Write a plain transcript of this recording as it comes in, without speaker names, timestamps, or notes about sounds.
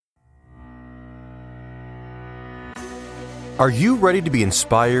Are you ready to be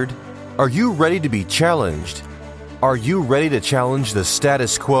inspired? Are you ready to be challenged? Are you ready to challenge the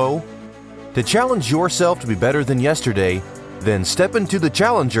status quo? To challenge yourself to be better than yesterday, then step into the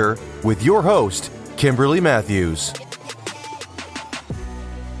Challenger with your host, Kimberly Matthews.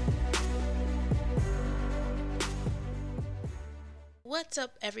 What's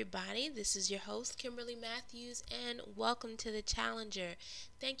up, everybody? This is your host, Kimberly Matthews, and welcome to the Challenger.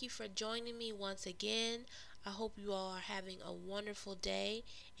 Thank you for joining me once again. I hope you all are having a wonderful day,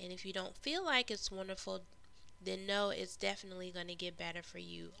 and if you don't feel like it's wonderful, then know it's definitely going to get better for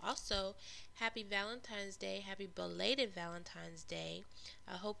you. Also, happy Valentine's Day, happy belated Valentine's Day.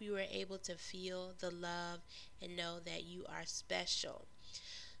 I hope you were able to feel the love and know that you are special.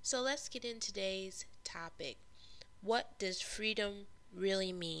 So let's get into today's topic. What does freedom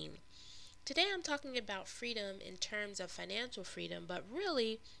really mean? Today I'm talking about freedom in terms of financial freedom, but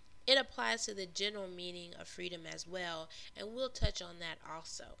really it applies to the general meaning of freedom as well, and we'll touch on that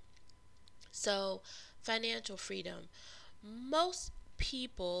also. So, financial freedom. Most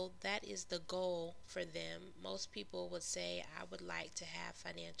people, that is the goal for them. Most people would say, I would like to have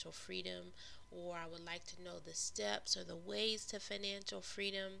financial freedom, or I would like to know the steps or the ways to financial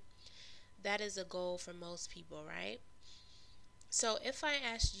freedom. That is a goal for most people, right? So if I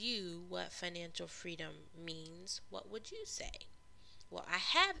asked you what financial freedom means, what would you say? Well, I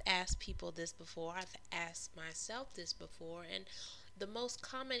have asked people this before. I've asked myself this before, and the most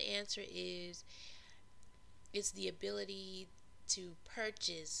common answer is it's the ability to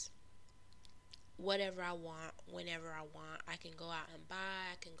purchase whatever I want, whenever I want. I can go out and buy,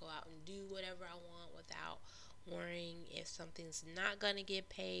 I can go out and do whatever I want without worrying if something's not going to get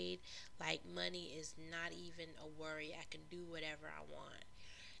paid. Like, money is not even a worry. I can do whatever I want.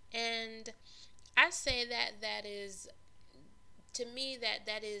 And I say that is, to me,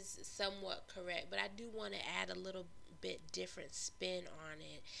 that is somewhat correct, but I do want to add a little bit different spin on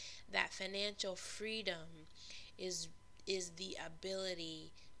it. That financial freedom is the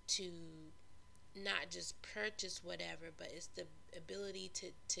ability to not just purchase whatever, but it's the ability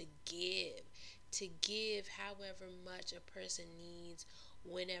to give however much a person needs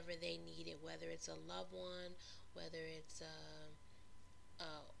whenever they need it, whether it's a loved one, whether it's a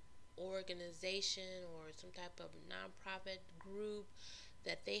organization or some type of nonprofit group,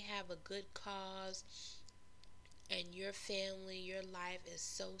 that they have a good cause, and your family, your life is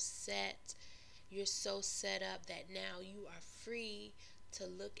so set, you're so set up that now you are free to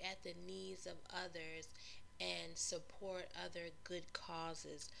look at the needs of others and support other good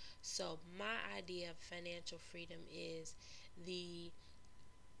causes. So my idea of financial freedom is the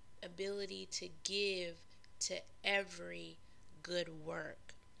ability to give to every good work.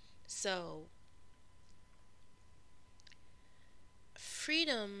 So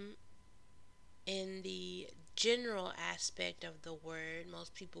freedom in the general aspect of the word,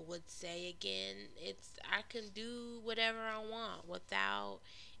 most people would say, again, it's I can do whatever I want without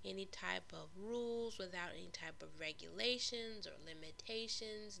any type of rules, without any type of regulations or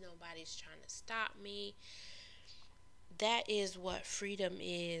limitations. Nobody's trying to stop me. That is what freedom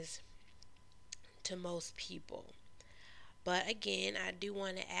is to most people. But again, I do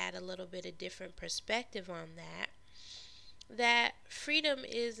want to add a little bit of different perspective on that. That freedom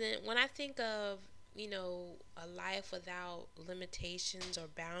isn't, when I think of, a life without limitations or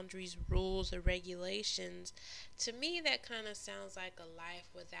boundaries, rules, or regulations, to me that kind of sounds like a life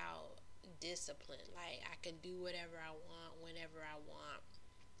without discipline. Like, I can do whatever I want, whenever I want,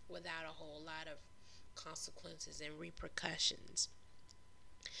 without a whole lot of consequences and repercussions.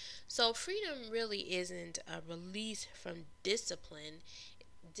 So freedom really isn't a release from discipline.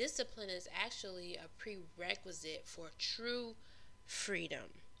 Discipline is actually a prerequisite for true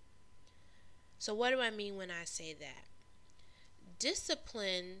freedom. So what do I mean when I say that?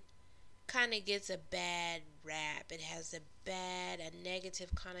 Discipline kind of gets a bad rap. It has a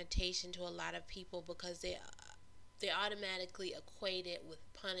negative connotation to a lot of people because they automatically equate it with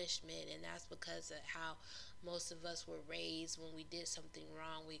punishment, and that's because of how most of us were raised. When we did something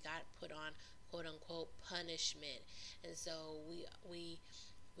wrong, we got put on quote unquote punishment, and so we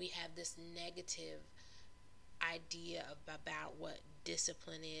have this negative idea about what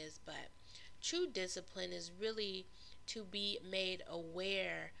discipline is. But true discipline is really to be made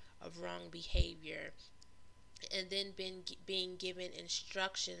aware of wrong behavior and then being given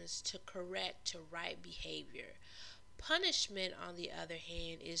instructions to correct to right behavior. Punishment, on the other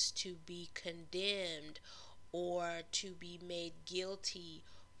hand, is to be condemned or to be made guilty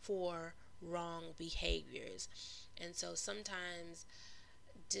for wrong behaviors. And so sometimes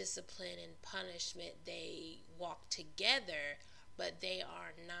discipline and punishment, they walk together, but they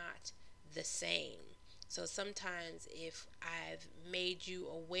are not the same. So sometimes if I've made you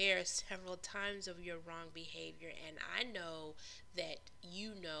aware several times of your wrong behavior, and I know that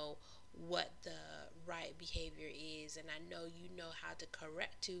you know what the right behavior is, and I know you know how to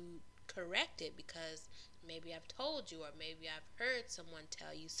correct it, because maybe I've told you, or maybe I've heard someone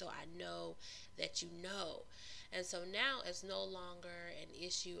tell you, so I know that you know. And so now it's no longer an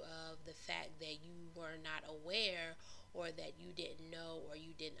issue of the fact that you were not aware, or that you didn't know, or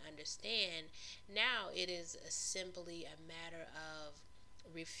you didn't understand. Now it is simply a matter of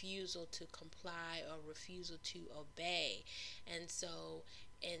refusal to comply or refusal to obey. And so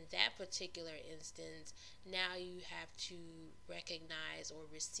in that particular instance, now you have to recognize or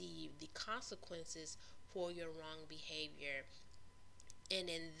receive the consequences for your wrong behavior. And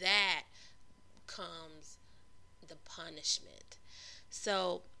in that comes the punishment.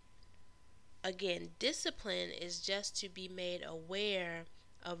 So again, discipline is just to be made aware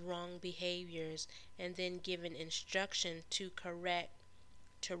of wrong behaviors and then given instruction to right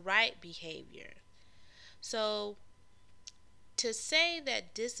behavior. So to say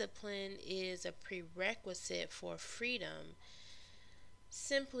that discipline is a prerequisite for freedom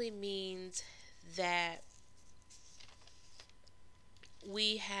simply means that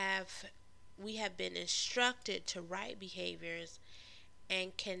we have we have been instructed to right behaviors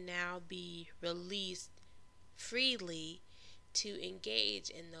and can now be released freely to engage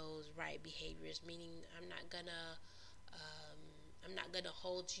in those right behaviors. Meaning, I'm not gonna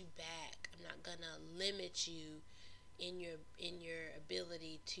hold you back. I'm not gonna limit you in your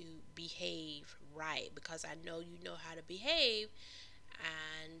ability to behave right, because I know you know how to behave,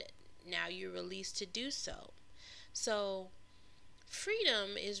 and now you're released to do so. So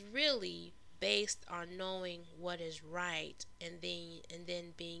freedom is really based on knowing what is right, and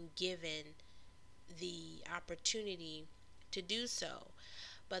then being given the opportunity to do so.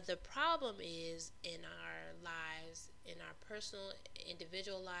 But the problem is, in our lives, in our personal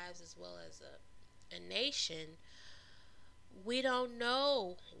individual lives, as well as a nation, we don't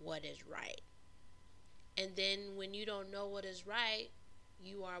know what is right. And then when you don't know what is right,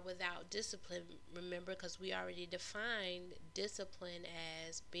 you are without discipline. Remember, because we already defined discipline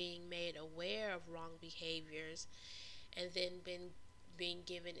as being made aware of wrong behaviors, and then being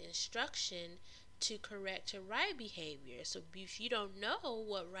given instruction to correct to right behavior. So if you don't know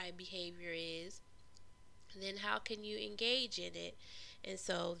what right behavior is, then how can you engage in it? And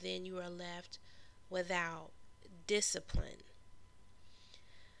so then you are left without discipline.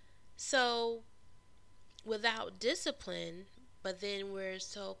 So without discipline, but then we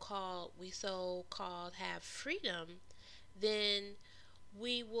so called have freedom, then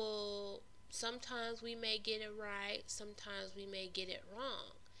we will, sometimes we may get it right, sometimes we may get it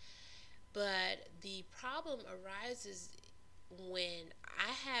wrong. But the problem arises when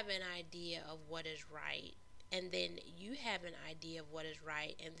I have an idea of what is right, and then you have an idea of what is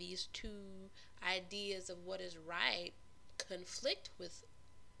right, and these two ideas of what is right conflict with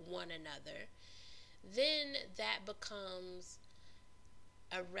one another. Then that becomes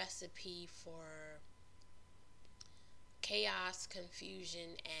a recipe for chaos,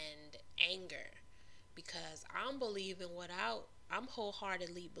 confusion, and anger, because I'm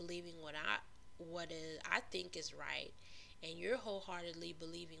wholeheartedly believing what I think is right, and you're wholeheartedly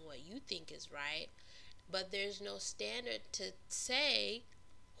believing what you think is right, but there's no standard to say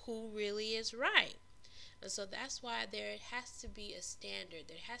who really is right. And so that's why there has to be a standard.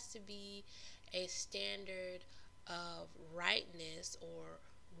 There has to be a standard of rightness or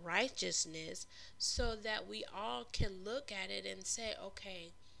righteousness, so that we all can look at it and say,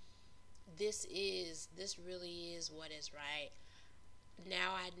 okay, this really is what is right.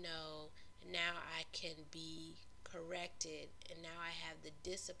 Now I know, now I can be corrected, and now I have the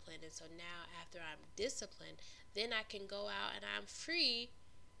discipline. And so now, after I'm disciplined, then I can go out and I'm free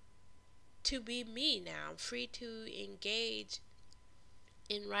to be me. Now I'm free to engage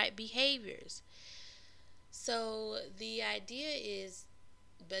in right behaviors. So the idea is,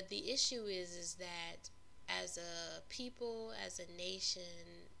 but the issue is that as a people, as a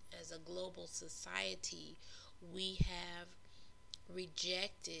nation, as a global society, we have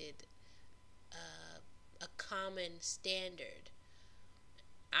rejected a common standard.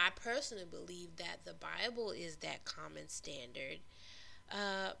 I personally believe that the Bible is that common standard.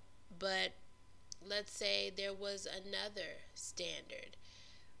 Uh, but let's say there was another standard.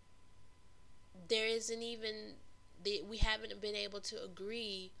 There isn't even, we haven't been able to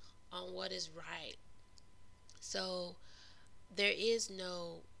agree on what is right. So there is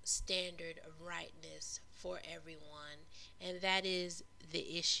no standard of rightness for everyone, and that is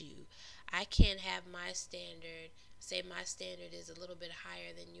the issue. I can't have my standard, say my standard is a little bit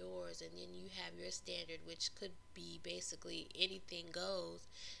higher than yours, and then you have your standard, which could be basically anything goes,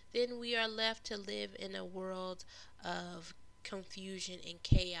 then we are left to live in a world of confusion and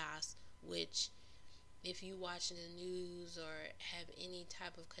chaos, which, if you watch the news or have any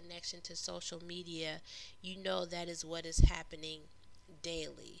type of connection to social media, you know that is what is happening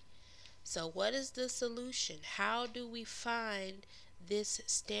daily. So what is the solution? How do we find this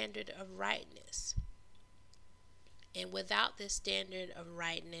standard of rightness? And without this standard of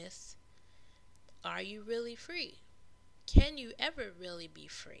rightness, are you really free? Can you ever really be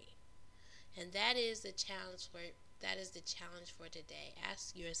free? And that is the challenge for today.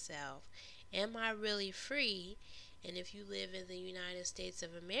 Ask yourself, am I really free? And if you live in the United States of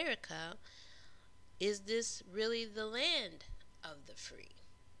America, is this really the land of the free?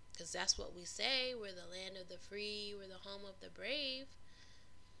 Because that's what we say, we're the land of the free, we're the home of the brave.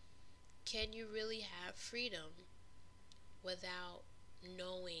 Can you really have freedom without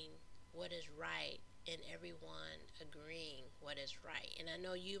knowing what is right and everyone agreeing what is right? And I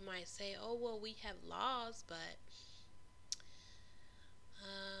know you might say, oh, well, we have laws, but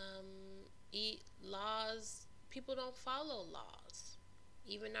people don't follow laws.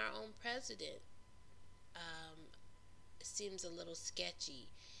 Even our own president seems a little sketchy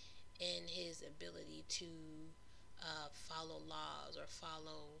in his ability to follow laws or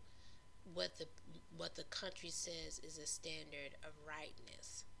follow what the country says is a standard of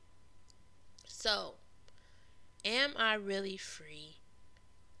rightness. So, am I really free?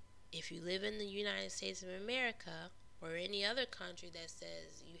 If you live in the United States of America or any other country that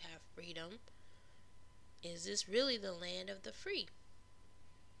says you have freedom, is this really the land of the free?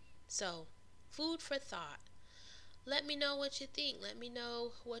 So, food for thought. Let me know what you think. Let me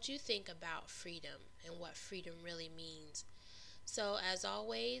know what you think about freedom and what freedom really means. So, as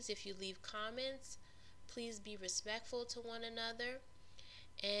always, if you leave comments, please be respectful to one another.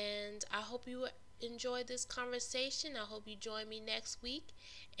 And I hope you enjoyed this conversation. I hope you join me next week.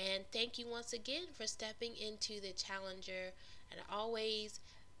 And thank you once again for stepping into the Challenger. And always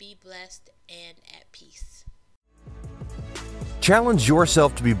be blessed and at peace. Challenge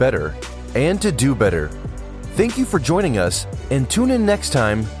yourself to be better and to do better. Thank you for joining us, and tune in next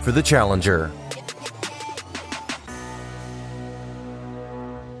time for The Challenger.